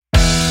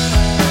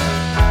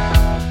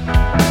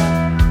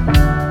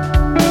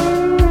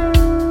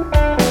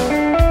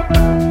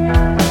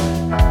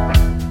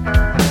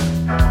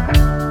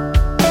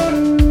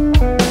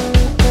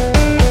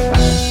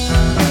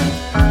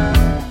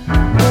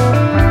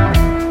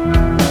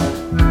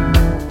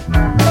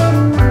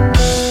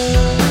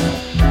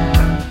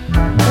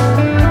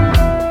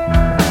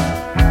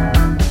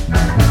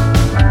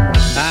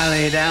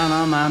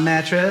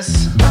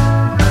mattress.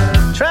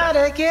 Try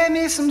to get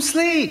me some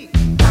sleep.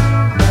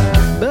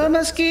 The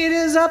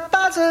mosquitoes are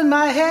buzzing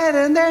my head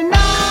and they're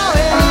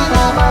gnawing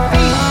on my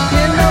feet.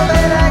 You know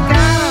that I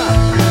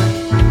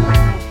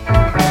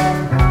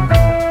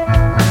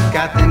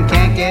got them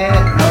can't get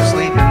no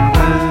sleeping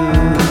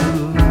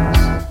blues.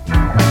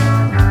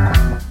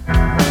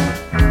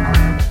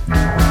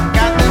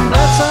 Got them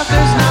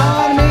bloodsuckers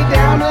gnawing me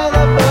down to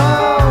the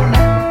bone.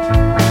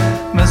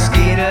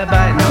 Mosquito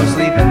bite, no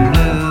sleeping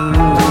blues.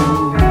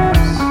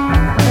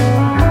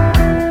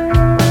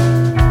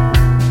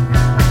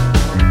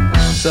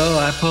 So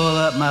I pull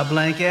up my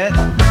blanket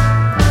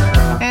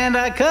and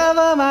I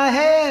cover my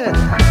head,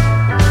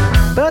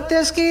 but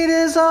there's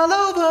mosquitoes all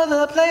over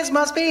the place,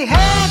 must be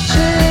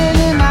hatching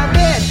in my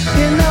bed.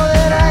 You know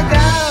that I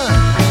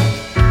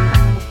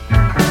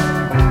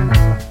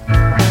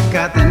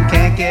got them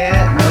can't get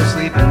no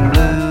sleeping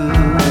blues.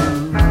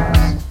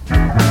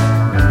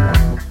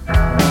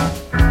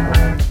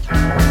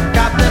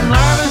 Got them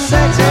larva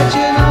sacks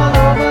hatching all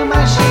over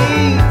my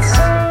sheets.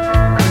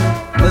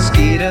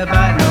 Mosquito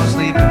bite, no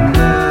sleeping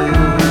blues.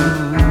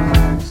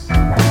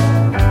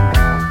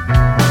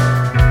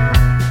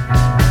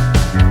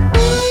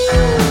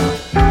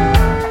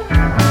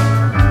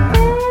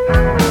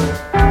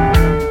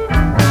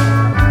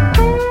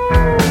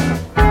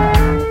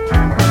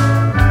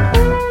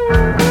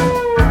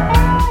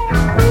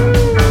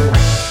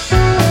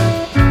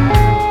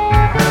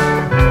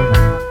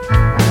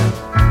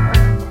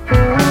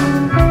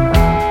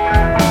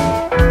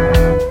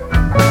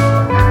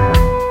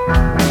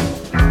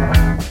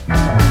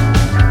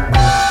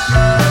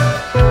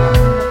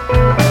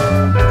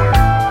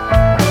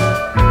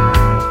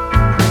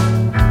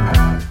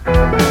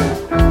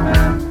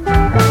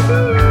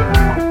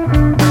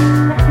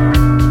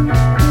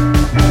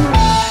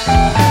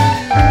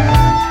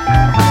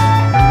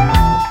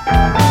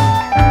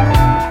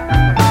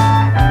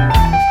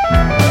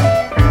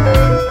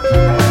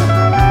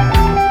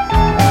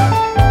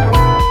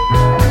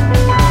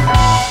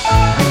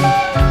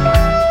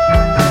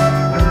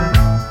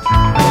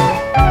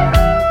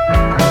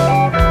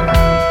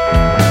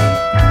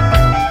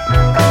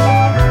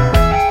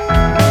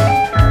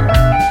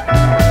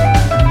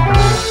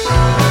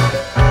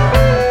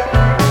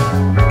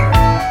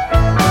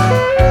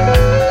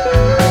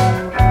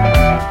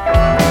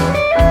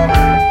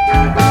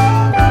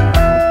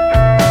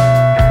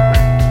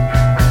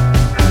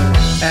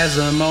 As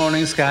the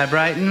morning sky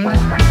brightened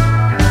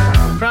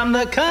from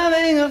the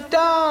coming of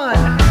dawn,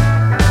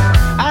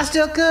 I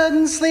still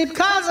couldn't sleep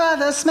 'cause of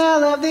the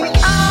smell of the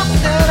ark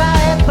that I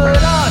had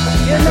put on.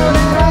 You know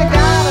that I